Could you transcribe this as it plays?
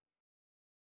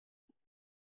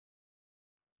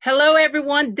Hello,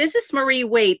 everyone. This is Marie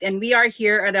Waite, and we are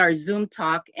here at our Zoom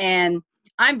talk. And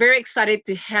I'm very excited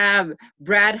to have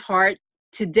Brad Hart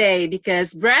today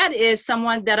because Brad is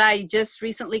someone that I just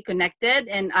recently connected,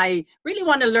 and I really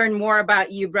want to learn more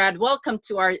about you, Brad. Welcome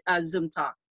to our Zoom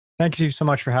talk. Thank you so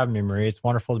much for having me, Marie. It's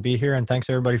wonderful to be here, and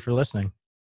thanks everybody for listening.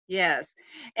 Yes.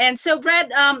 And so,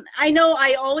 Brad, I know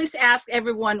I always ask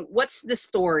everyone, what's the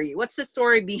story? What's the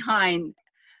story behind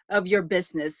of your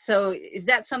business? So, is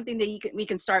that something that we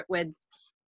can start with?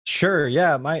 Sure.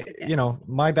 Yeah. My, Okay. you know,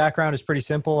 my background is pretty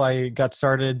simple. I got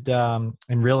started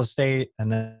in real estate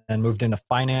and then moved into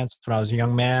finance when I was a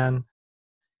young man.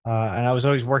 And I was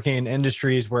always working in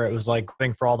industries where it was like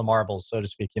going for all the marbles, so to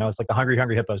speak. It's like the hungry,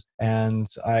 hungry hippos. And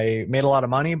I made a lot of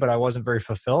money, but I wasn't very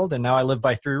fulfilled. And now I live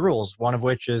by three rules, one of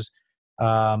which is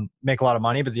make a lot of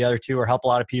money, but the other two are help a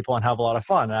lot of people and have a lot of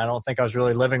fun. And I don't think I was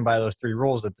really living by those three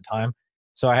rules at the time.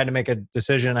 So I had to make a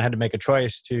decision. I had to make a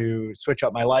choice to switch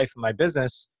up my life and my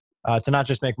business to not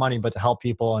just make money, but to help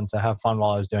people and to have fun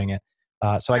while I was doing it.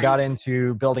 So I Right. got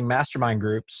into building mastermind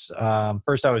groups.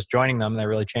 First, I was joining them. They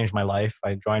really changed my life.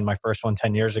 I joined my first one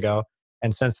 10 years ago.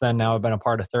 And since then, now I've been a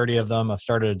part of 30 of them. I've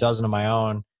started a dozen of my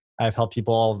own. I've helped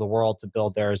people all over the world to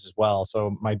build theirs as well.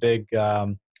 So my big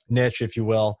niche, if you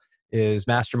will, is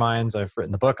masterminds. I've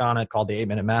written the book on it called The 8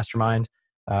 Minute Mastermind,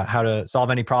 how to solve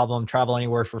any problem, travel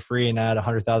anywhere for free, and add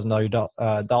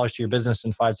 $100,000 to your business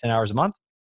in 5 to 10 hours a month.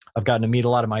 I've gotten to meet a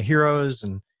lot of my heroes,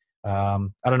 and I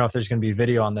don't know if there's going to be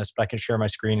video on this, but I can share my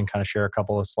screen and kind of share a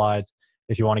couple of slides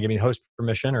if you want to give me host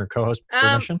permission or co-host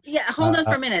permission. Yeah, hold on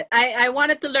for Uh, a minute. I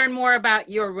wanted to learn more about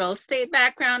your real estate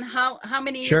background.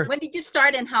 sure. When did you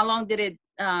start and how long did it,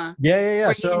 Yeah.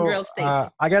 were you in real So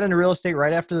estate? I got into real estate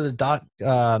right after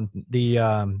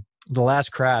the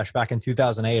last crash back in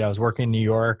 2008. I was working in New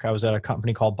York. I was at a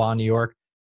company called Bond New York,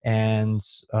 and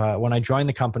when I joined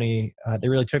the company, they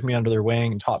really took me under their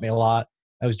wing and taught me a lot.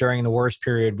 It was during the worst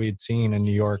period we'd seen in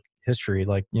New York history.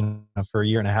 Like, for a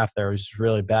year and a half there, it was just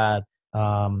really bad.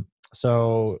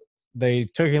 So they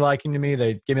took a liking to me.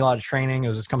 They gave me a lot of training. It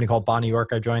was this company called Bond New York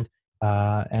I joined.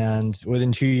 And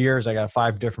within 2 years, I got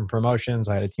 5 different promotions.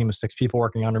 I had a team of 6 people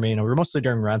working under me, and we were mostly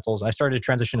doing rentals. I started to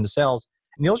transition into sales.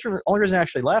 And the only reason I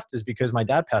actually left is because my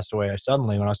dad passed away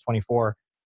suddenly when I was 24.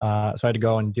 So I had to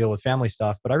go and deal with family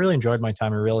stuff. But I really enjoyed my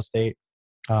time in real estate.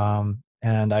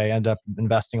 And I ended up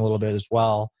investing a little bit as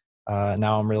well.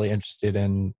 Now I'm really interested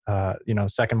in,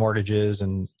 second mortgages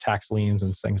and tax liens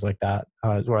and things like that.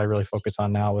 Is what I really focus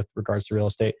on now with regards to real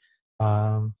estate.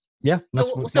 Yeah, So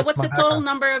that's what's my the total background.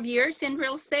 number of years in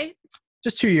real estate?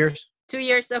 Just 2 years. 2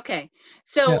 years. Okay. Yeah.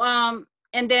 So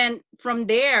and then from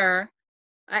there,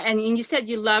 and you said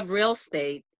you love real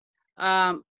estate.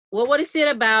 What is it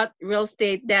about real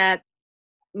estate that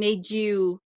made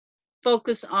you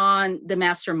focus on the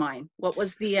mastermind? What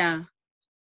was the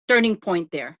turning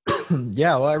point there?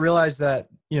 Yeah. Well, I realized that,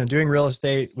 doing real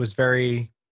estate was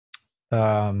very,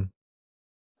 um,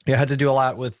 I had to do a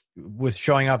lot with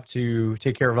showing up to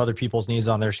take care of other people's needs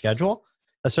on their schedule,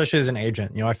 especially as an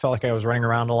agent. I felt like I was running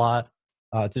around a lot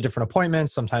to different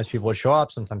appointments. Sometimes people would show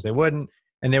up, sometimes they wouldn't,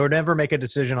 and they would never make a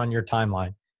decision on your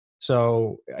timeline.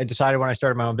 So I decided when I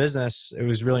started my own business, it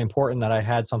was really important that I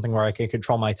had something where I could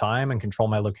control my time and control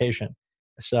my location.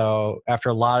 So after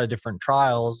a lot of different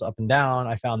trials up and down,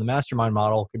 I found the mastermind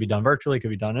model could be done virtually,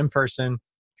 could be done in person,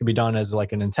 could be done as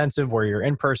like an intensive where you're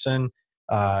in person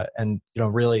and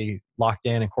really locked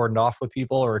in and cordoned off with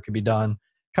people, or it could be done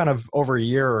kind of over a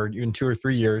year or even 2 or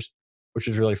 3 years, which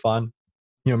is really fun.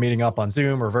 Meeting up on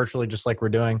Zoom or virtually, just like we're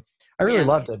doing. I really Yeah.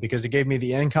 loved it because it gave me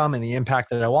the income and the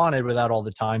impact that I wanted without all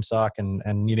the time suck and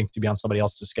needing to be on somebody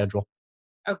else's schedule.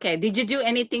 Okay. Did you do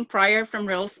anything prior from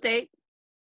real estate?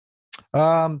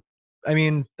 Um,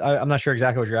 I'm not sure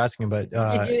exactly what you're asking, but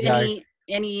Did you do yeah,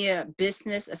 any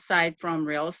business aside from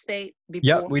real estate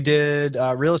yep, before? we did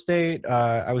real estate.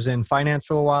 I was in finance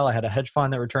for a while. I had a hedge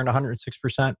fund that returned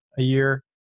 106% a year.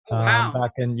 Oh, wow.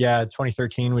 Back in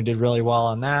 2013, we did really well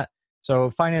on that.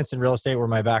 So finance and real estate were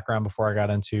my background before I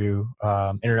got into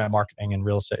internet marketing and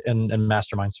real estate and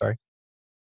mastermind. Sorry.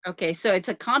 Okay, so it's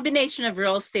a combination of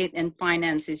real estate and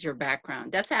finance is your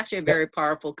background. That's actually a Yep. very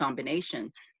powerful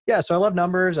combination. Yeah. So I love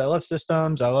numbers. I love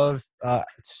systems. I love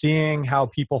seeing how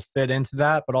people fit into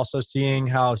that, but also seeing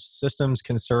how systems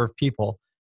can serve people,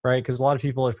 right? Because a lot of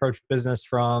people approach business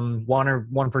from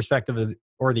one perspective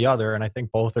or the other, and I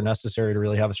think both are necessary to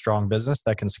really have a strong business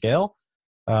that can scale.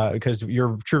 Because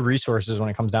your true resources, when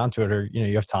it comes down to it, are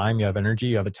you have time, you have energy,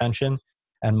 you have attention,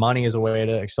 and money is a way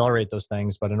to accelerate those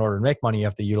things. But in order to make money, you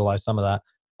have to utilize some of that.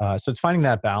 So it's finding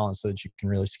that balance so that you can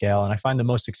really scale. And I find the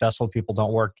most successful people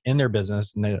don't work in their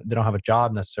business, and they don't have a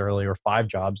job necessarily, or 5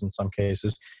 jobs in some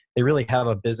cases. They really have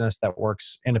a business that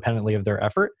works independently of their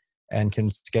effort and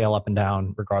can scale up and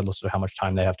down regardless of how much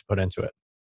time they have to put into it.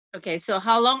 Okay, so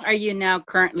how long are you now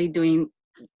currently doing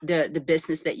the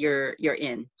business that you're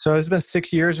in? So it's been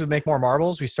 6 years with Make More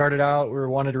Marbles. We started out, we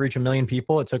wanted to reach 1 million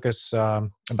people. It took us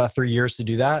about 3 years to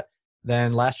do that.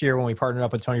 Then last year, when we partnered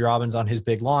up with Tony Robbins on his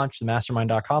big launch, the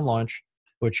mastermind.com launch,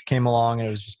 which came along, and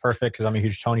it was just perfect because I'm a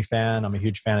huge Tony fan. I'm a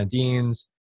huge fan of Dean's,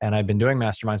 and I've been doing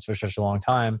masterminds for such a long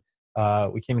time.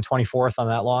 We came in 24th on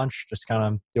that launch, just kind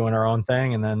of doing our own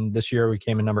thing. And then this year we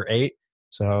came in number 8.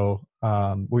 So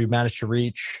we managed to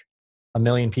reach 1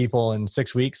 million people in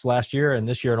 6 weeks last year. And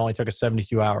this year it only took us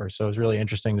 72 hours. So it was really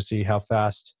interesting to see how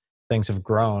fast things have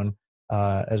grown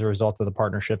as a result of the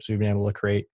partnerships we've been able to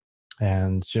create,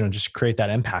 and just create that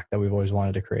impact that we've always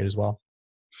wanted to create as well.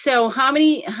 So how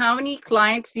many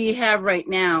clients do you have right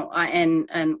now,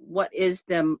 and what is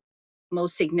the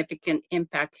most significant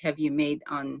impact have you made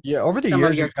on Yeah, over the some of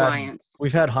years your clients?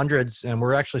 we've had hundreds, and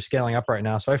we're actually scaling up right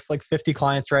now. So I have like 50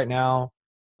 clients right now.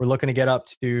 We're looking to get up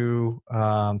to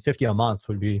 50 a month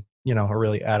would be a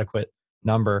really adequate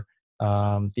number.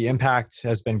 The impact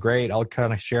has been great. I'll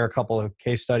kind of share a couple of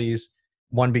case studies.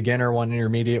 One beginner, one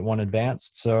intermediate, one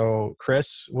advanced. So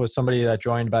Chris was somebody that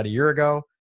joined about a year ago.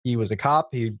 He was a cop.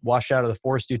 He washed out of the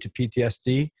force due to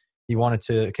PTSD. He wanted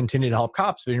to continue to help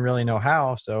cops, but he didn't really know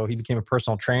how. So he became a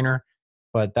personal trainer.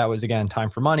 But that was, again, time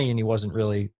for money, and he wasn't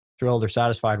really thrilled or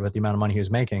satisfied with the amount of money he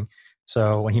was making.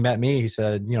 So when he met me, he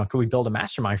said, could we build a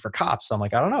mastermind for cops? So I'm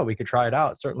like, I don't know. We could try it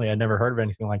out. Certainly, I'd never heard of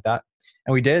anything like that.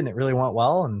 And we did, and it really went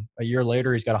well. And a year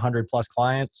later, he's got 100 plus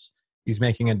clients. He's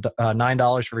making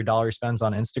 $9 for every dollar he spends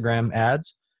on Instagram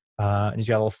ads. And he's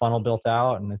got a little funnel built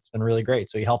out, and it's been really great.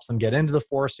 So he helps them get into the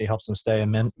force. He helps them stay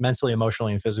mentally,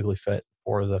 emotionally, and physically fit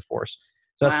for the force.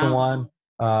 So that's been Wow.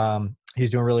 one. He's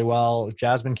doing really well.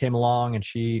 Jasmine came along, and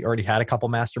she already had a couple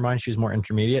masterminds. She's more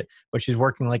intermediate, but she's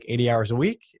working like 80 hours a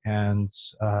week and,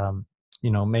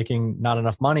 making not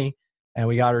enough money. And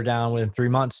we got her down within 3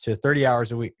 months to 30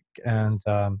 hours a week. And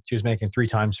she was making 3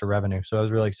 times her revenue. So it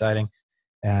was really exciting.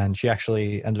 And she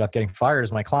actually ended up getting fired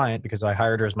as my client because I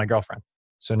hired her as my girlfriend.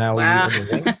 So now we Wow. are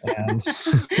moving, and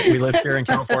we live here in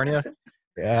California,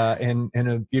 in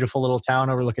a beautiful little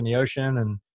town overlooking the ocean,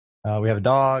 and we have a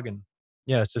dog, and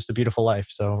yeah, it's just a beautiful life.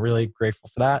 So really grateful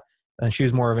for that. And she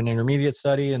was more of an intermediate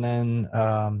study. And then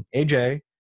AJ,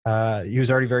 he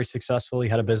was already very successful. He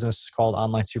had a business called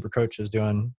Online Super Coaches,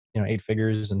 doing 8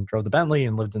 figures, and drove the Bentley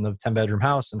and lived in the 10-bedroom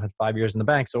house and had 5 years in the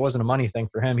bank. So it wasn't a money thing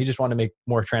for him. He just wanted to make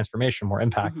more transformation, more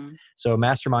impact. Hmm. So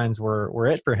masterminds were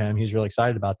it for him. He's really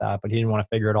excited about that, but he didn't want to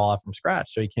figure it all out from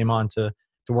scratch. So he came on to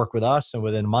work with us, and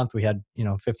within a month we had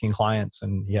 15 clients,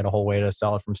 and he had a whole way to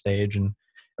sell it from stage, and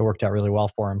it worked out really well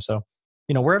for him. So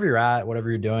wherever you're at, whatever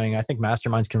you're doing, I think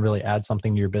masterminds can really add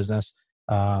something to your business.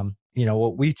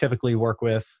 What we typically work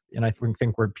with, and I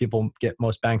think where people get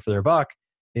most bang for their buck,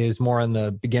 is more in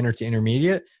the beginner to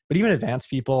intermediate, but even advanced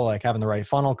people, like having the right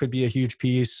funnel could be a huge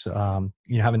piece.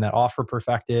 Having that offer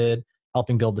perfected,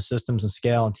 helping build the systems and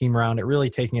scale and team around it, really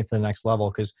taking it to the next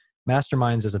level. Because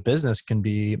masterminds as a business can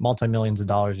be multi-millions of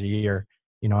dollars a year.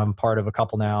 I'm part of a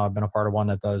couple now. I've been a part of one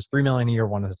that does 3 million a year,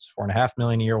 one that's 4.5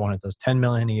 million a year, one that does 10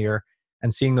 million a year,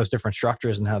 and seeing those different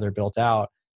structures and how they're built out.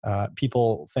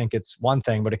 People think it's one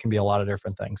thing, but it can be a lot of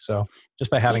different things. So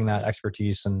just by having that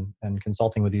expertise and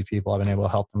consulting with these people, I've been able to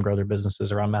help them grow their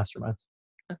businesses around masterminds.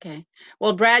 Okay.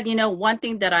 Well, Brad, one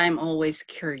thing that I'm always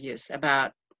curious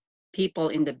about people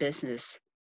in the business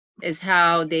is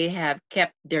how they have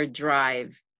kept their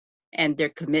drive and their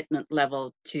commitment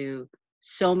level to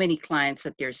so many clients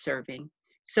that they're serving.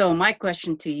 So my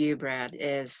question to you, Brad,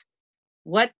 is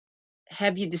what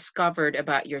have you discovered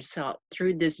about yourself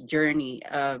through this journey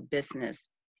of business?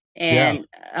 Yeah.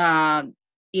 And,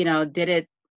 did it,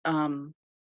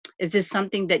 is this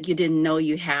something that you didn't know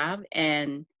you have?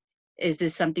 And is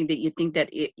this something that you think that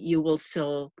you will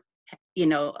still,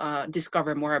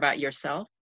 discover more about yourself?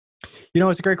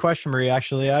 It's a great question, Marie.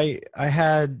 Actually, I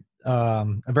had a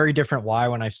very different why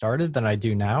when I started than I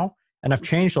do now. And I've Mhm.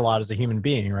 changed a lot as a human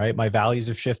being, right? My values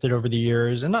have shifted over the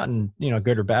years, and not in,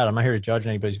 good or bad. I'm not here to judge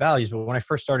anybody's values, but when I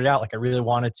first started out, like I really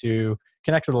wanted to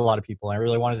connect with a lot of people. And I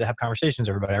really wanted to have conversations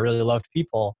with everybody. I really loved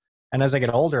people. And as I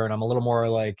get older and I'm a little more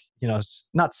like,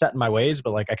 not set in my ways,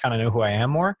 but like I kind of know who I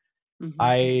am more. Mhm.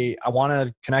 I want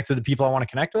to connect with the people I want to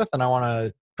connect with, and I want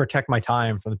to protect my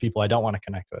time from the people I don't want to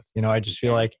connect with. I just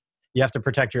feel Okay. like you have to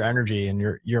protect your energy, and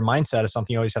your mindset is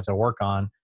something you always have to work on.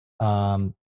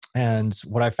 And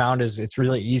what I found is it's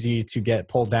really easy to get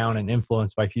pulled down and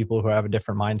influenced by people who have a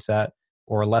different mindset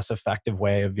or a less effective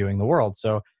way of viewing the world.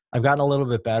 So I've gotten a little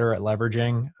bit better at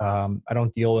leveraging. I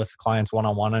don't deal with clients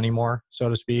one-on-one anymore, so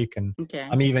to speak. And Okay.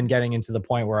 I'm even getting into the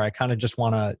point where I kind of just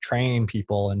want to train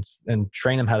people and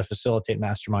train them how to facilitate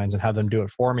masterminds and have them do it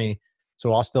for me.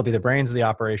 So I'll still be the brains of the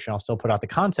operation. I'll still put out the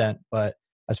content, but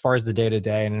as far as the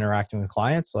day-to-day and interacting with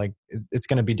clients, like it's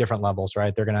going to be different levels,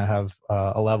 right? They're going to have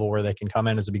a level where they can come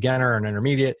in as a beginner or an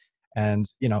intermediate. And,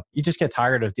 you just get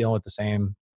tired of dealing with the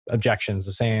same objections,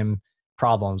 the same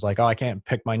problems, like, oh, I can't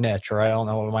pick my niche, or I don't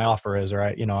know what my offer is, or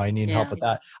I need help Yeah. with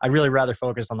that. I'd really rather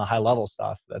focus on the high level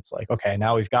stuff. That's like, okay,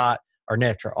 now we've got our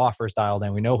niche, our offers dialed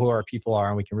in. We know who our people are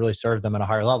and we can really serve them at a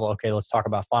higher level. Okay, let's talk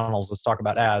about funnels. Let's talk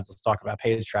about ads. Let's talk about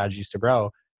paid strategies to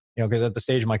grow. Because at the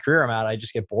stage of my career I'm at, I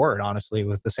just get bored, honestly,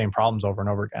 with the same problems over and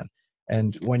over again.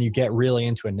 And when you get really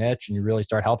into a niche and you really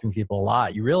start helping people a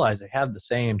lot, you realize they have the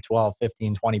same 12,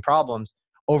 15, 20 problems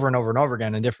over and over and over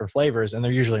again in different flavors. And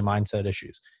they're usually mindset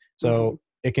issues. Mm-hmm. So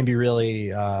it can be really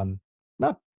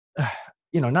not,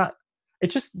 not, it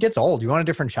just gets old. You want a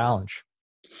different challenge.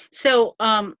 So,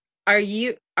 are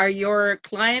your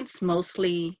clients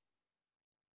mostly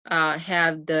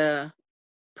have the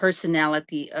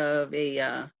personality of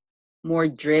a more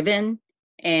driven,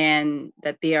 and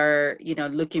that they are,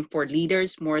 looking for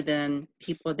leaders more than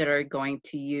people that are going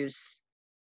to use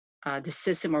the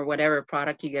system or whatever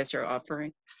product you guys are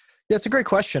offering? Yeah, it's a great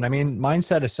question. I mean,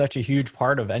 mindset is such a huge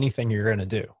part of anything you're going to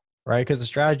do, right? Because the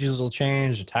strategies will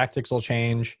change, the tactics will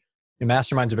change. The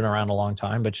masterminds have been around a long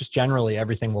time, but just generally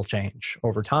everything will change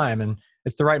over time. And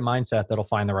it's the right mindset that'll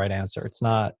find the right answer. It's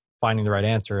not finding the right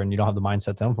answer and you don't have the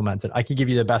mindset to implement it. I could give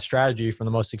you the best strategy from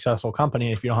the most successful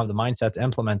company. If you don't have the mindset to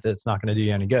implement it, it's not going to do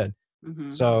you any good.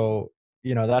 Mm-hmm. So,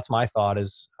 that's my thought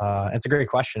is, it's a great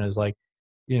question is like,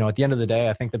 at the end of the day,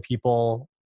 I think the people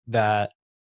that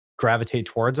gravitate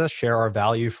towards us share our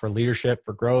value for leadership,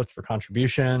 for growth, for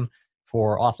contribution,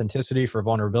 for authenticity, for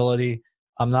vulnerability.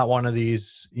 I'm not one of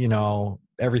these,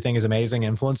 everything is amazing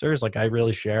influencers. Like I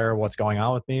really share what's going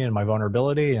on with me and my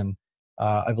vulnerability. And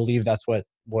I believe that's what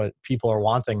people are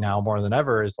wanting now more than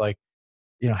ever is like,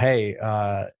 hey,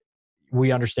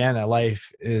 we understand that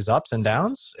life is ups and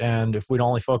downs. And if we'd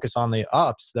only focus on the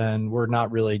ups, then we're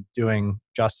not really doing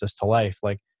justice to life.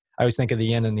 Like I always think of the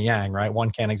yin and the yang, right?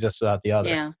 One can't exist without the other.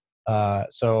 Yeah.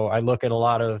 So I look at a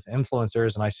lot of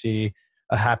influencers and I see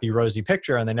a happy, rosy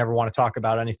picture and they never want to talk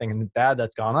about anything bad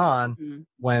that's gone on, Mm-hmm.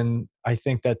 when I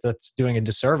think that that's doing a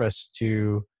disservice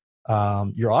to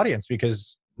your audience,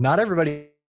 because not everybody,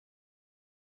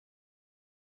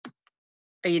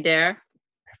 Are you there?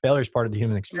 failure is part of the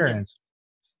human Okay. experience.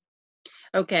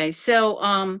 Okay.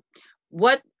 So,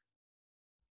 what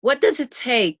does it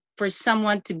take for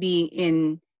someone to be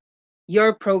in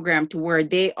your program to where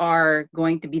they are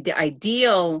going to be the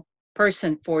ideal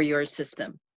person for your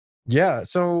system? Yeah.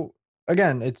 So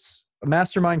again, it's a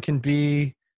mastermind can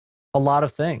be a lot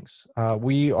of things.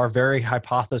 We are very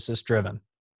hypothesis driven.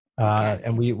 Okay.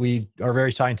 And we are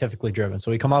very scientifically driven. So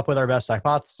we come up with our best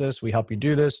hypothesis. We help you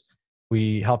do this.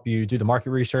 We help you do the market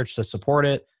research to support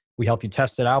it. We help you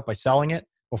test it out by selling it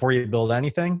before you build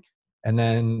anything. And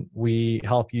then we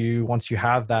help you, once you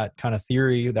have that kind of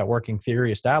theory, that working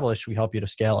theory established, we help you to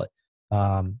scale it.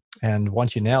 And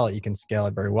once you nail it, you can scale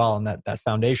it very well. And that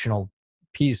foundational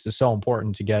piece is so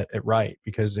important to get it right.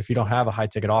 Because if you don't have a high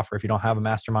ticket offer, if you don't have a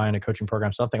mastermind, a coaching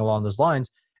program, something along those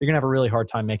lines, you're going to have a really hard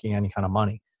time making any kind of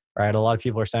money. Right? A lot of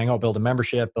people are saying, oh, build a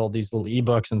membership, build these little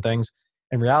ebooks and things.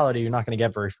 In reality, you're not going to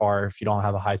get very far if you don't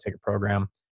have a high ticket program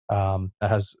that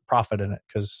has profit in it,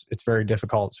 because it's very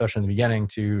difficult, especially in the beginning,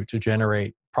 to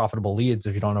generate profitable leads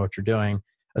if you don't know what you're doing,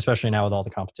 especially now with all the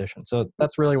competition. So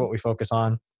that's really what we focus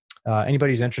on.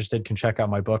 Anybody who's interested can check out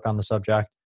my book on the subject.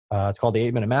 It's called The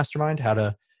 8-Minute Mastermind, how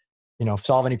to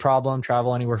solve any problem,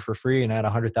 travel anywhere for free, and add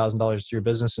 $100,000 to your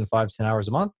business in 5 to 10 hours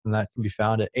a month. And that can be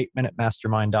found at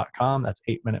 8minutemastermind.com. That's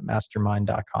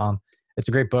 8minutemastermind.com. It's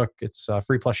a great book. It's a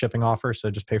free plus shipping offer. So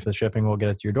just pay for the shipping. We'll get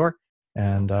it to your door.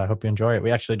 And I hope you enjoy it.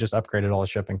 We actually just upgraded all the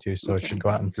shipping too. So it should go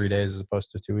out in 3 days as opposed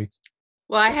to 2 weeks.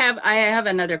 Well, I have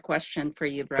another question for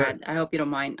you, Brad. Sure. I hope you don't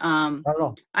mind. Not at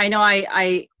all. I know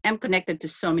I am connected to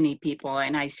so many people,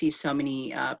 and I see so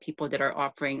many people that are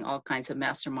offering all kinds of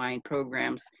mastermind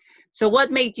programs. So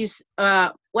what made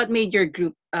your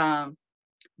group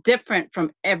different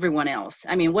from everyone else?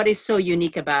 I mean, what is so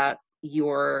unique about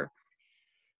your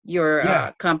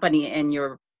company and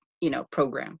your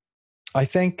program? I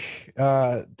think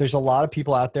there's a lot of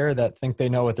people out there that think they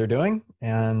know what they're doing,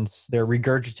 and they're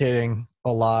regurgitating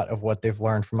a lot of what they've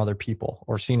learned from other people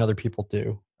or seen other people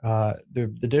do.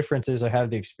 The difference is I have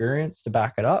the experience to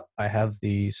back it up. I have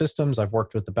the systems. I've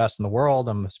worked with the best in the world.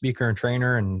 I'm a speaker and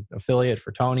trainer and affiliate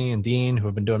for Tony and Dean, who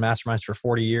have been doing masterminds for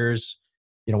 40 years.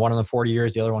 One of them 40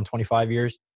 years, the other one 25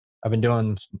 years. I've been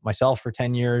doing myself for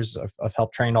 10 years. I've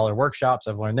helped train all their workshops.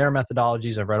 I've learned their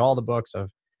methodologies. I've read all the books.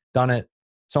 I've done it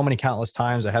so many countless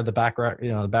times. I have the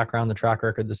background, the track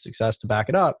record, the success to back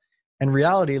it up. In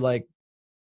reality, like,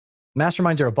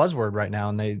 masterminds are a buzzword right now,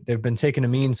 and they've been taken to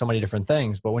mean so many different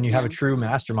things. But when you have a true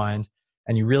mastermind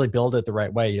and you really build it the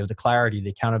right way, you have the clarity, the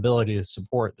accountability, the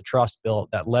support, the trust built,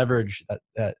 that leverage,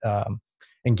 that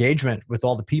engagement with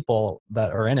all the people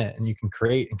that are in it, and you can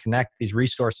create and connect these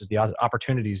resources, the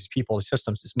opportunities, people, the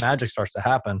systems. This magic starts to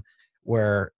happen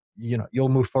where you'll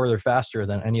move further faster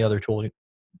than any other tool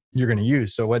you're going to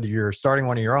use. So whether you're starting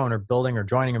one of your own or building or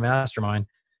joining a mastermind,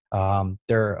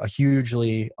 they're a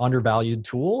hugely undervalued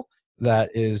tool that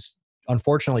is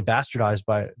unfortunately bastardized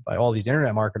by all these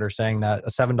internet marketers, saying that a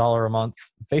 $7 a month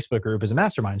Facebook group is a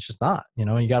mastermind. It's just not. You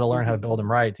got to learn how to build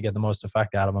them right to get the most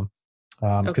effect out of them,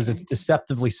 because it's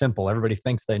deceptively simple. Everybody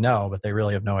thinks they know, but they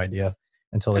really have no idea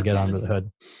until they get under the hood.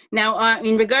 Now,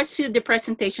 in regards to the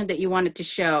presentation that you wanted to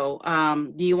show,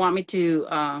 do you want me to?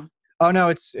 Oh no,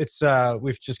 it's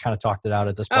we've just kind of talked it out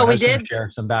at this point. Oh, we I was going did? to share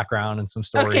some background and some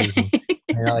stories. Okay.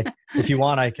 And, like, if you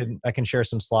want, I can share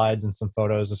some slides and some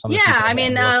photos of some. Yeah, I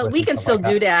mean, we can still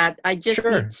do that. I just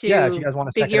need to if you guys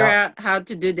want to figure out how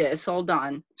to do this. Hold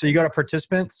on. So you go to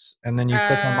participants, and then you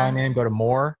click on my name, go to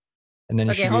more, and then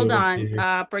you should be able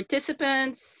to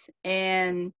participants,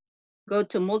 and go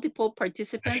to multiple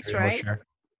participants, right?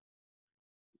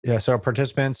 Yeah, so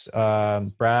participants,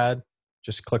 Brad,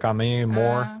 just click on me,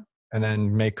 more, and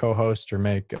then make co-host or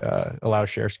make allow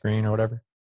share screen or whatever.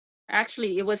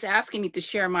 Actually, it was asking me to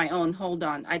share my own. Hold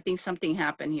on. I think something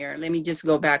happened here. Let me just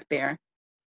go back there.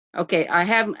 Okay, I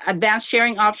have advanced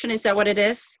sharing option. Is that what it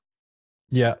is?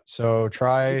 Yeah, so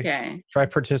try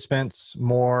participants,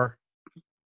 more,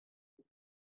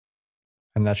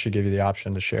 and that should give you the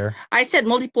option to share. I said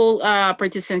multiple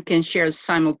participants can share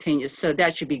simultaneous, so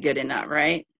that should be good enough,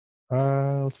 right?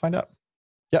 Let's find out.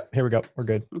 Yep, here we go. We're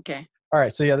good. Okay. All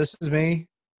right, so yeah, this is me.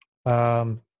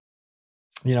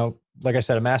 Like I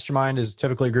said, a mastermind is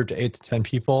typically a group of 8 to 10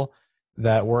 people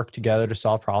that work together to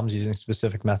solve problems using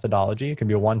specific methodology. It can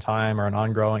be a one-time or an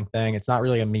ongoing thing. It's not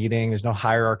really a meeting. There's no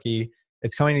hierarchy.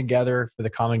 It's coming together for the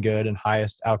common good and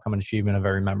highest outcome and achievement of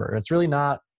every member. It's really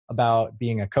not about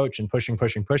being a coach and pushing.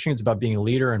 It's about being a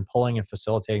leader and pulling and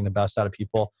facilitating the best out of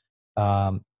people.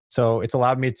 So it's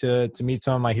allowed me to meet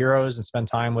some of my heroes and spend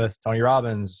time with Tony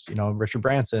Robbins, Richard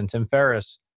Branson, Tim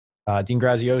Ferriss, Dean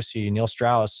Graziosi, Neil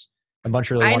Strauss, a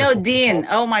bunch of really wonderful know Dean.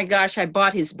 people. Oh my gosh, I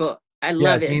bought his book. I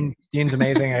love it. Dean's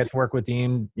amazing. I had to work with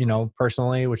Dean,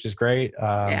 personally, which is great.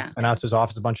 Went out to his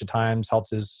office a bunch of times, helped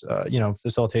his,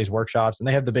 facilitate his workshops. And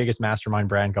they have the biggest mastermind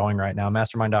brand going right now.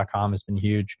 Mastermind.com has been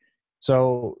huge.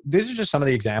 So these are just some of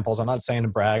the examples. I'm not saying to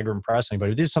brag or impress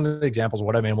anybody. These are some of the examples of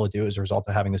what I've been able to do as a result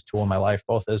of having this tool in my life,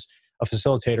 both as a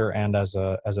facilitator and as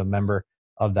a member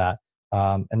of that.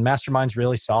 And masterminds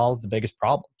really solve the biggest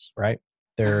problems, right?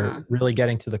 They're really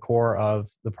getting to the core of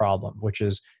the problem, which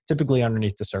is typically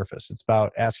underneath the surface. It's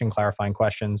about asking clarifying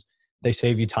questions. They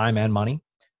save you time and money.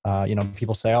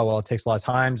 People say, oh, well, it takes a lot of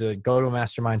time to go to a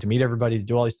mastermind, to meet everybody, to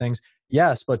do all these things.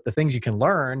 Yes, but the things you can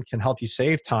learn can help you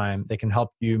save time. They can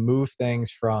help you move things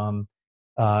from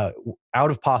out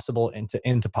of possible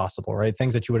into possible, right?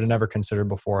 Things that you would have never considered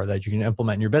before that you can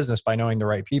implement in your business by knowing the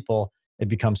right people. It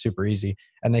becomes super easy,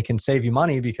 and they can save you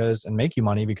money and make you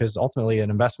money because ultimately an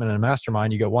investment in a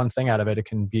mastermind, you get one thing out of it. It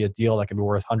can be a deal that can be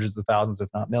worth hundreds of thousands, if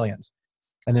not millions.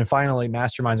 And then finally,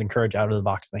 masterminds encourage out of the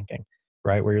box thinking,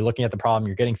 right? Where you're looking at the problem,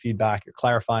 you're getting feedback, you're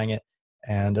clarifying it,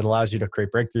 and it allows you to create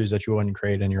breakthroughs that you wouldn't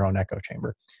create in your own echo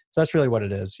chamber. So that's really what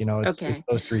it is. It's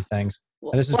those three things.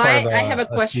 And this is part of I have a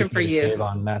question for you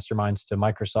on masterminds to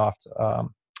Microsoft.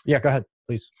 Yeah, go ahead,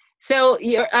 please. So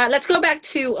let's go back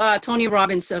to Tony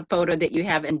Robbins' photo that you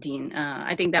have and Dean.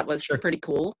 I think that was pretty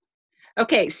cool.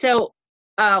 Okay, so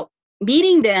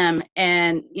meeting them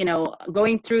and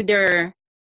going through their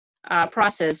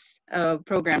process of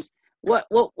programs,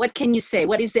 what can you say?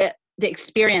 What is the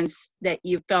experience that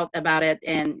you felt about it?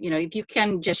 And if you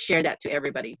can just share that to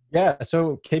everybody. Yeah,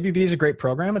 so KBB is a great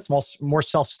program. It's more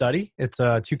self-study. It's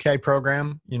a 2K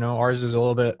program. Ours is a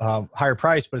little bit higher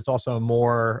price, but it's also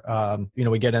more,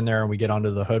 we get in there and we get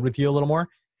under the hood with you a little more.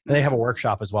 And they have a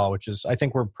workshop as well, which is, I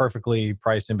think we're perfectly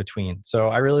priced in between. So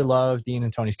I really love Dean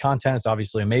and Tony's content. It's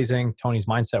obviously amazing. Tony's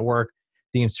mindset work,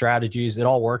 Dean's strategies, it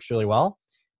all works really well.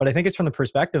 But I think it's from the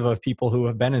perspective of people who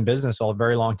have been in business a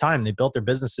very long time. They built their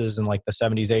businesses in like the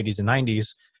 70s, 80s, and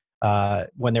 90s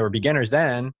when they were beginners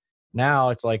then. Now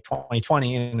it's like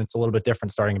 2020 and it's a little bit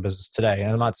different starting a business today.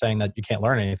 And I'm not saying that you can't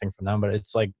learn anything from them, but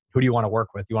it's like, who do you want to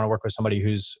work with? You want to work with somebody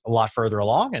who's a lot further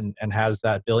along and has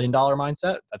that $1 billion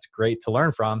mindset. That's great to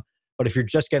learn from. But if you're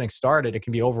just getting started, it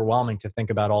can be overwhelming to think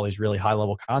about all these really high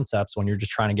level concepts when you're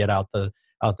just trying to get out the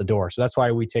door. So that's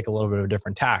why we take a little bit of a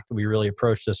different tact. We really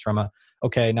approach this from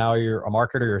okay, now you're a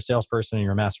marketer, you're a salesperson, and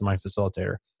you're a mastermind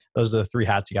facilitator. Those are the 3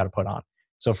 hats you got to put on.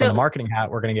 So from the marketing hat,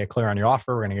 we're going to get clear on your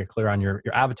offer. We're going to get clear on your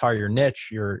avatar, your niche,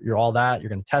 your all that. You're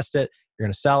going to test it. You're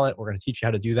going to sell it. We're going to teach you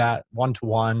how to do that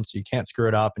one-to-one so you can't screw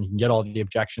it up and you can get all the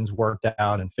objections worked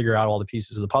out and figure out all the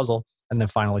pieces of the puzzle and then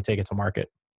finally take it to market.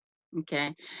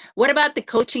 Okay. What about the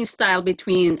coaching style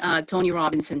between Tony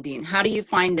Robbins and Dean? How do you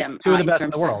find them? 2 of the best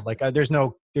in the world. Like there's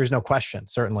no question,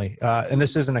 certainly. And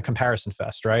this isn't a comparison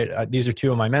fest, right? These are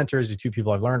 2 of my mentors. These 2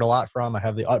 people I've learned a lot from. I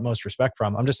have the utmost respect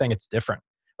from. I'm just saying it's different,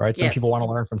 right? Some people want to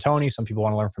learn from Tony. Some people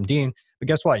want to learn from Dean. But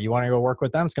guess what? You want to go work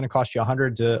with them. It's going to cost you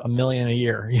 $100,000 to $1 million a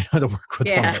year, to work with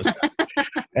one of those guys.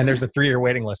 And there's a 3-year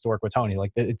waiting list to work with Tony.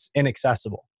 Like it's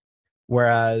inaccessible.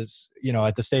 Whereas,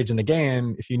 at the stage in the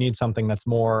game, if you need something that's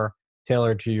more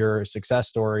tailored to your success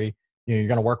story, you're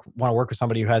going to want to work with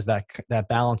somebody who has that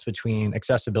balance between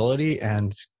accessibility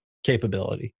and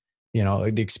capability,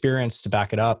 the experience to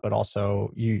back it up, but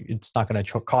also it's not going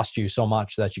to cost you so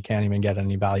much that you can't even get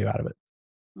any value out of it.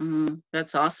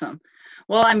 That's awesome.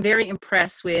 Well, I'm very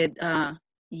impressed with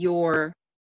your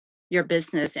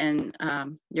business and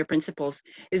your principles.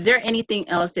 Is there anything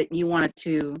else that you wanted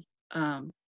to,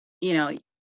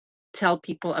 tell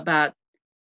people about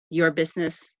your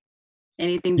business?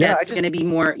 Anything that's going to be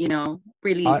more,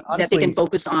 really honestly, that they can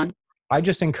focus on? I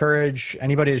just encourage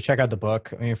anybody to check out the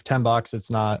book. I mean, for $10,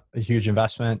 it's not a huge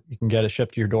investment. You can get it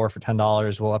shipped to your door for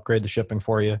 $10. We'll upgrade the shipping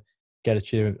for you, get it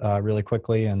to you really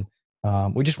quickly. And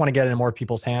we just want to get it in more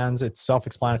people's hands. It's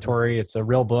self-explanatory. It's a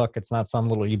real book. It's not some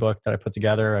little ebook that I put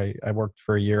together. I worked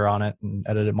for a year on it and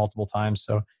edited it multiple times.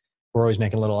 So we're always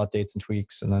making little updates and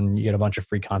tweaks. And then you get a bunch of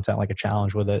free content, like a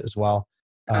challenge with it as well.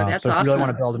 That's so if awesome. you really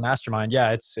want to build a mastermind,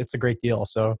 it's a great deal.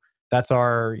 So that's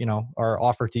our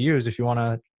offer to you is if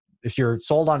you're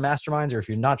sold on masterminds or if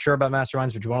you're not sure about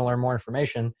masterminds, but you want to learn more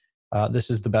information, this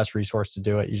is the best resource to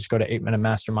do it. You just go to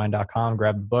 8minutemastermind.com,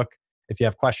 grab the book. If you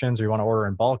have questions or you want to order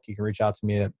in bulk, you can reach out to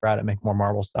me at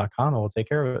brad@makemoremarbles.com and we'll take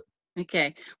care of it.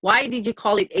 Okay. Why did you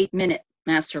call it 8-Minute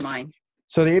Mastermind?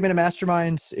 So the 8-Minute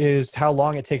Mastermind is how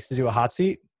long it takes to do a hot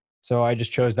seat. So I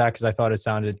just chose that because I thought it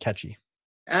sounded catchy.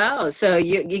 Oh, so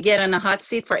you get on a hot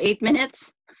seat for 8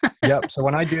 minutes? Yep. So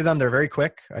when I do them, they're very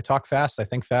quick. I talk fast. I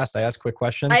think fast. I ask quick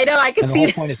questions. I know. I can see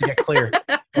the whole point is to get clear.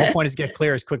 The whole point is to get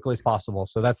clear as quickly as possible.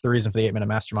 So that's the reason for the 8-Minute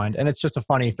Mastermind. And it's just a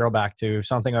funny throwback to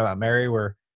something about Mary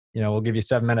where, we'll give you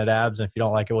 7-minute abs. And if you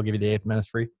don't like it, we'll give you the 8th minute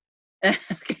free.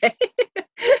 Okay.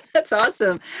 That's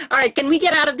awesome. All right. Can we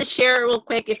get out of the share real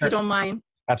quick if you don't mind?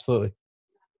 Absolutely.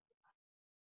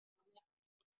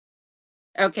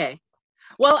 Okay.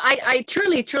 Well, I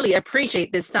truly, truly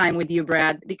appreciate this time with you,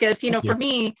 Brad, because, for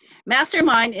me,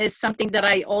 mastermind is something that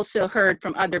I also heard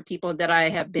from other people that I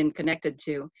have been connected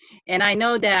to. And I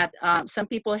know that some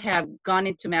people have gone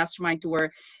into mastermind to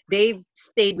where they've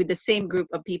stayed with the same group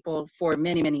of people for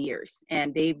many, many years.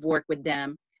 And they've worked with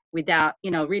them without,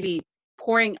 really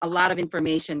pouring a lot of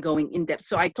information going in depth.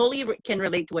 So I totally can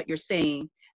relate to what you're saying,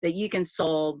 that you can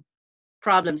solve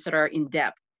problems that are in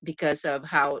depth because of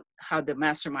how the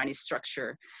mastermind is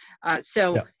structured.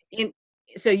 So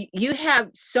you have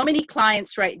so many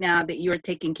clients right now that you're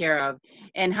taking care of,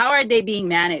 and how are they being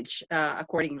managed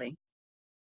accordingly?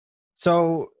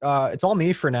 So it's all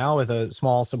me for now with a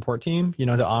small support team,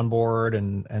 to onboard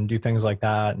and do things like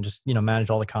that and just,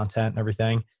 manage all the content and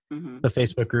everything, the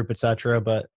Facebook group, et cetera.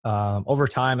 But over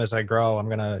time, as I grow, I'm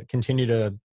going to continue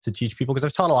to teach people because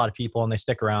I've taught a lot of people and they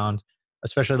stick around,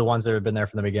 especially the ones that have been there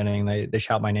from the beginning. They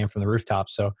shout my name from the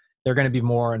rooftops. So they're going to be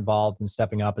more involved in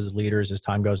stepping up as leaders as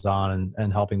time goes on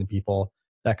and helping the people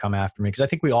that come after me. Because I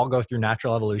think we all go through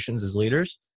natural evolutions as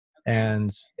leaders. And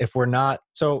if we're not,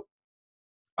 so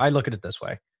I look at it this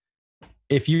way.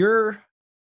 If you're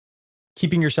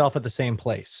keeping yourself at the same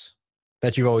place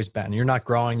that you've always been, you're not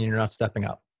growing and you're not stepping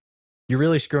up, you're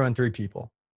really screwing 3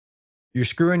 people. You're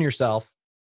screwing yourself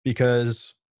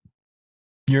because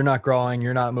you're not growing,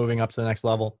 you're not moving up to the next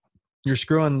level. You're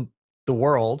screwing the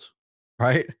world,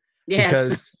 right? Yes.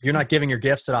 Because you're not giving your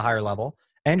gifts at a higher level.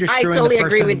 And you're screwing I totally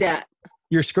agree with that.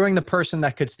 You're screwing the person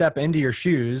that could step into your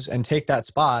shoes and take that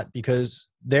spot because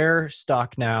they're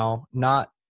stuck now, not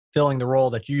filling the role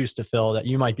that you used to fill that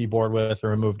you might be bored with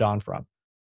or moved on from.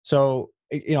 So,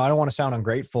 I don't want to sound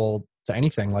ungrateful to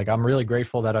anything. Like I'm really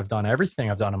grateful that I've done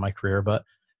everything I've done in my career, but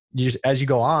as you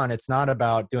go on, it's not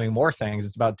about doing more things.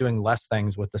 It's about doing less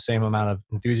things with the same amount of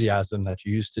enthusiasm that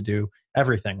you used to do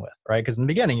everything with, right? Because in the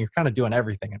beginning, you're kind of doing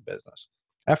everything in business.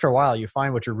 After a while, you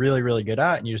find what you're really, really good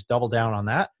at and you just double down on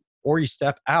that, or you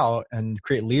step out and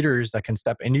create leaders that can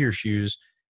step into your shoes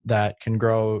that can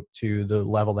grow to the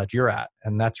level that you're at.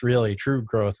 And that's really true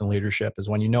growth and leadership, is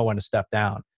when you know when to step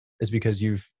down, is because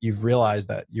you've realized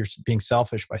that you're being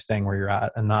selfish by staying where you're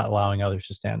at and not allowing others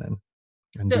to stand in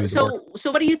and do the work.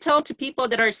 So what do you tell to people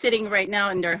that are sitting right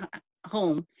now in their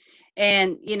home,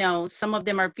 and some of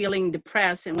them are feeling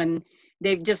depressed, and when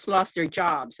they've just lost their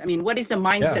jobs? I mean, what is the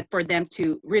mindset for them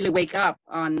to really wake up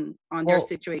on their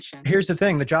situation? Here's the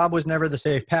thing: the job was never the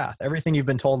safe path. Everything you've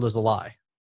been told is a lie,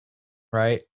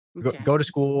 right? Okay. Go to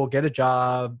school, get a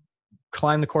job,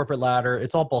 climb the corporate ladder.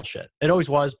 It's all bullshit. It always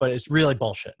was, but it's really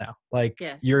bullshit now. Like,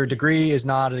 your degree is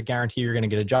not a guarantee you're going to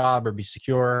get a job or be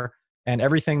secure. And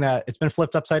everything that it's been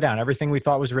flipped upside down. Everything we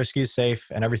thought was risky is safe,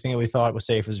 and everything that we thought was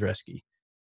safe is risky.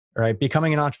 Right?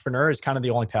 Becoming an entrepreneur is kind of the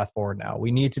only path forward now. We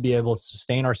need to be able to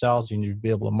sustain ourselves. You need to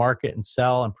be able to market and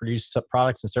sell and produce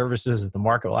products and services that the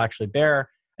market will actually bear.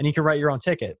 And you can write your own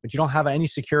ticket, but you don't have any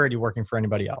security working for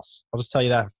anybody else. I'll just tell you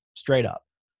that straight up.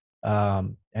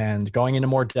 And going into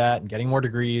more debt and getting more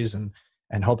degrees and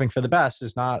hoping for the best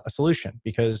is not a solution,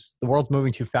 because the world's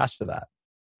moving too fast for that.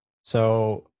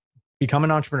 So become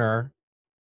an entrepreneur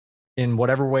in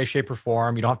whatever way, shape, or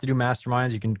form. You don't have to do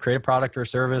masterminds. You can create a product or a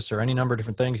service or any number of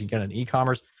different things. You get an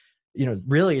e-commerce.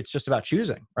 Really, it's just about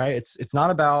choosing, right? It's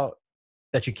not about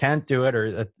that you can't do it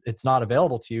or that it's not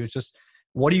available to you. It's just,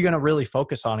 what are you going to really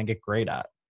focus on and get great at?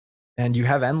 And you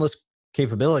have endless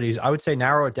capabilities. I would say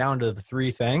narrow it down to the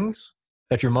 3 things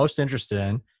that you're most interested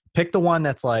in. Pick the one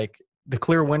that's like the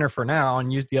clear winner for now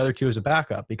and use the other 2 as a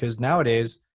backup, because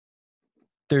nowadays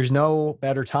there's no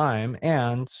better time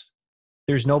and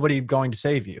there's nobody going to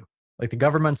save you. Like, the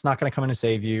government's not going to come in and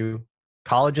save you.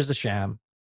 College is a sham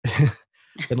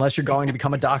unless you're going to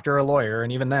become a doctor or a lawyer.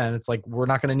 And even then, it's like, we're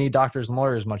not going to need doctors and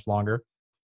lawyers much longer.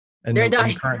 And they're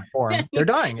dying. In current form. They're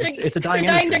dying. It's a dying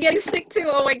industry. They're getting sick too.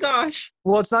 Oh my gosh.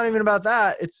 Well, it's not even about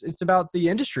that. It's about the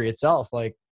industry itself.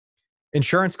 Like,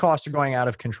 insurance costs are going out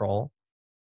of control.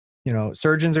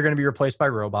 Surgeons are going to be replaced by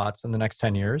robots in the next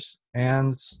 10 years.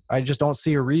 And I just don't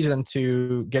see a reason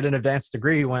to get an advanced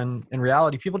degree when in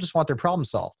reality, people just want their problem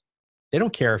solved. They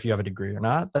don't care if you have a degree or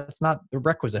not. That's not the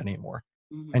requisite anymore.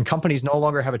 Mm-hmm. And companies no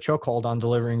longer have a chokehold on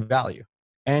delivering value.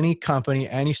 Any company,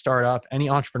 any startup, any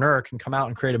entrepreneur can come out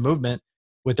and create a movement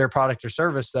with their product or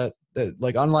service that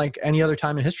like, unlike any other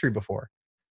time in history before.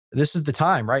 This is the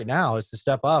time right now, is to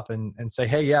step up and say,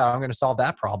 hey, yeah, I'm going to solve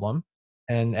that problem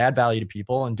and add value to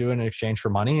people and do it in exchange for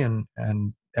money,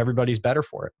 and everybody's better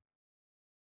for it.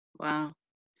 Wow.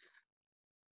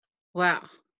 Well,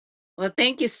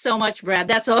 thank you so much, Brad.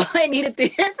 That's all I needed to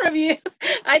hear from you.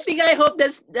 I hope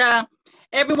that's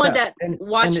everyone that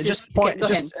watched this.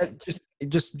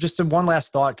 Just one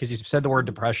last thought, because you said the word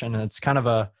depression, and it's kind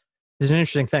of it's an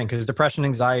interesting thing, because depression and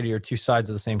anxiety are 2 sides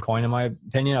of the same coin, in my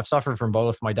opinion. I've suffered from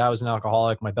both. My dad was an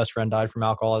alcoholic. My best friend died from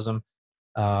alcoholism.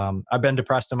 I've been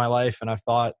depressed in my life, and I've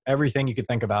thought everything you could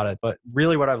think about it. But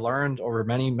really what I've learned over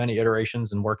many, many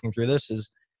iterations and working through this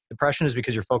is depression is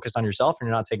because you're focused on yourself and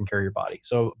you're not taking care of your body.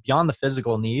 So beyond the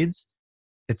physical needs,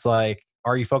 it's like,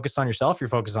 are you focused on yourself? You're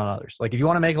focused on others. Like, if you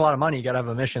want to make a lot of money, you got to have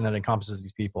a mission that encompasses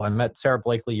these people. I met Sarah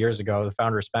Blakely years ago, the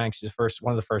founder of Spanx. She's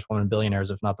one of the first women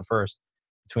billionaires, if not the first.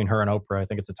 Between her and Oprah, I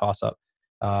think it's a toss up.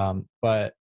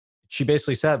 But she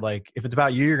basically said, like, if it's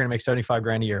about you, you're going to make 75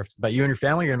 grand a year. If it's about you and your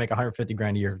family, you're going to make 150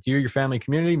 grand a year. If you, your family,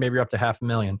 community, maybe you're up to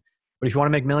 $500,000. But if you want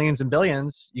to make millions and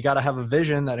billions, you got to have a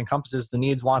vision that encompasses the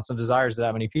needs, wants, and desires of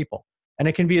that many people. And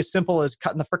it can be as simple as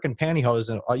cutting the freaking pantyhose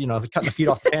and, cutting the feet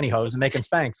off the pantyhose and making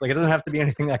Spanx. Like, it doesn't have to be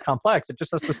anything that complex. It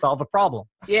just has to solve a problem.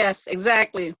 Yes,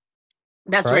 exactly.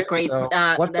 That's right? What great. So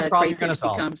what's the problem you're going to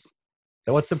solve?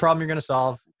 What's the problem you're going to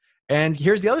solve? And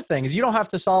here's the other thing, is you don't have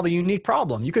to solve a unique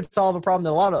problem. You could solve a problem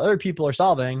that a lot of other people are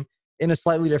solving in a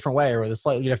slightly different way or with a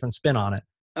slightly different spin on it.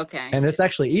 Okay. And it's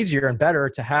actually easier and better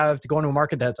to go into a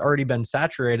market that's already been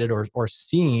saturated or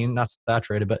seen, not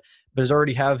saturated, but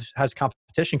has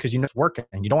competition, because it's working.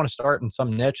 And you don't want to start in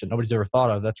some niche that nobody's ever thought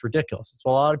of. That's ridiculous. It's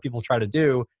what a lot of people try to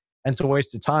do. And it's a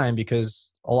waste of time,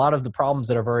 because a lot of the problems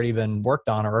that have already been worked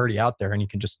on are already out there, and you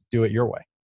can just do it your way.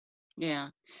 Yeah.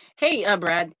 Hey,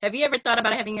 Brad, have you ever thought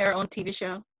about having your own TV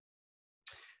show?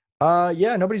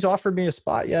 Yeah, nobody's offered me a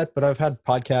spot yet, but I've had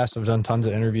podcasts. I've done tons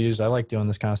of interviews. I like doing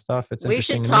this kind of stuff. It's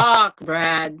interesting. We should talk,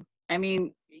 Brad. I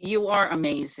mean, you are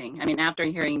amazing. I mean, after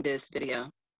hearing this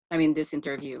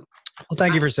interview. Well,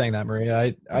 thank you for saying that,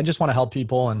 Maria. I just want to help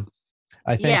people. And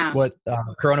I think what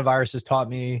coronavirus has taught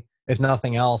me if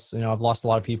nothing else, I've lost a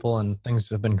lot of people and things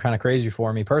have been kind of crazy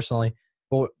for me personally.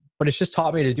 But it's just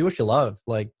taught me to do what you love.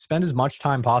 Like spend as much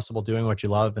time possible doing what you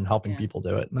love and helping Yeah. people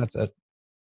do it. And that's it.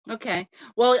 Okay.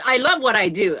 Well, I love what I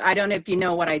do. I don't know if you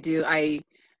know what I do. I've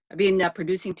been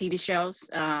producing TV shows.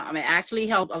 I mean, I actually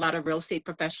help a lot of real estate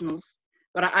professionals.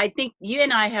 But I think you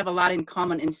and I have a lot in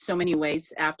common in so many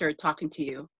ways after talking to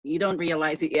you. You don't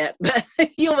realize it yet, but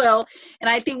you will. And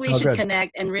I think we Oh, should good.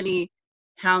 connect and really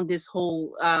hound this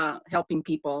whole helping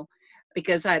people,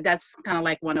 because that's kind of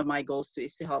like one of my goals too,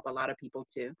 is to help a lot of people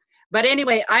too. But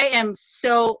anyway, I am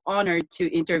so honored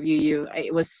to interview you.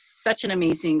 It was such an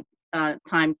amazing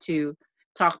time to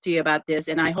talk to you about this.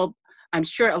 And I'm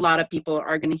sure a lot of people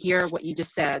are going to hear what you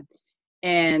just said.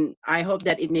 And I hope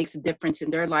that it makes a difference in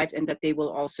their life and that they will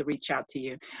also reach out to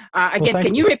you. Well, Again, thank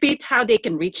can you. you repeat how they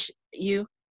can reach you?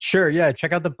 Sure. Yeah.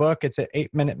 Check out the book. It's at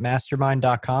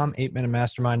 8minutemastermind.com,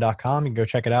 8minutemastermind.com. You can go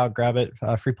check it out, grab it,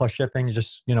 free plus shipping. You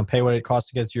just, pay what it costs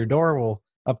to get it to your door. We'll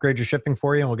upgrade your shipping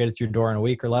for you and we'll get it to your door in a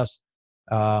week or less.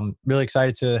 Really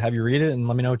excited to have you read it and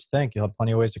let me know what you think. You'll have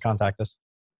plenty of ways to contact us.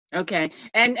 Okay.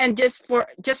 And just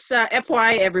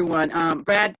FYI, everyone,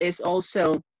 Brad is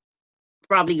also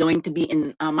probably going to be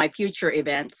in my future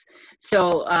events.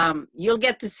 So you'll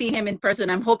get to see him in person.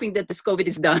 I'm hoping that this COVID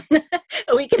is done.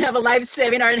 We can have a live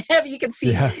seminar and you can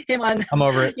see Yeah. him on, I'm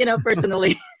over it.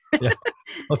 personally. Yeah.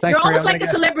 Well, thanks, You're Maria. almost like a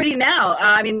celebrity now.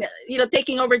 I mean,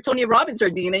 taking over Tony Robbins or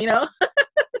Dina.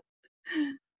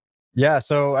 Yeah,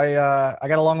 so I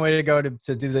got a long way to go to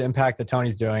do the impact that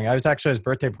Tony's doing. I was actually at his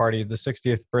birthday party, the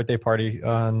 60th birthday party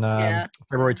on Yeah.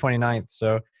 February 29th.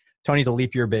 So Tony's a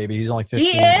leap year baby. He's only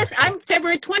He 15. is. I'm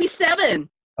February 27.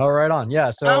 Oh, right on.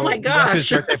 Yeah. Oh my So we went to his gosh.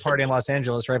 birthday party in Los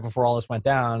Angeles right before all this went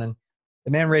down. And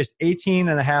the man raised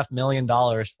 $18.5 million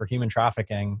for human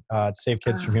trafficking, to save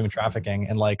kids from human trafficking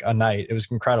in like a night. It was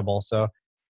incredible. So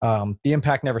the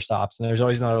impact never stops and there's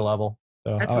always another level.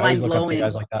 So That's I always mind look up to blowing.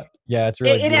 guys like that. Yeah, it's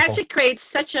really It beautiful. actually creates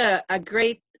such a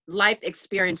great life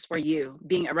experience for you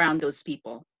being around those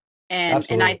people. And I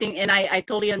Absolutely. think, and I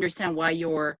totally understand why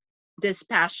you're this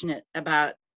passionate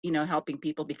about, helping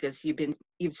people, because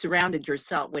you've surrounded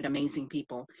yourself with amazing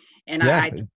people. And Yeah.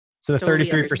 I So the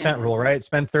totally understand 33% that. rule, right?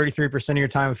 Spend 33% of your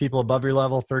time with people above your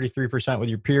level, 33% with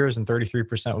your peers, and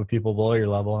 33% with people below your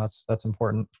level. That's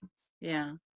important.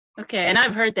 Yeah. Okay. And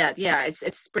I've heard that. Yeah,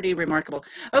 it's pretty remarkable.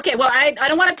 Okay. Well, I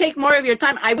don't want to take more of your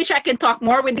time. I wish I can talk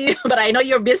more with you, but I know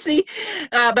you're busy.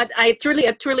 But I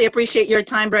truly appreciate your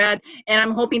time, Brad. And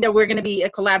I'm hoping that we're going to be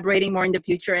collaborating more in the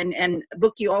future, and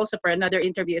book you also for another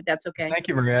interview if that's okay. Thank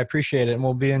you, Maria. I appreciate it. And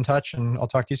we'll be in touch and I'll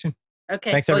talk to you soon. Okay.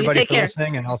 Thanks Well, you everybody take for care.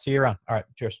 listening and I'll see you around. All right.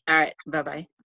 Cheers. All right. Bye bye.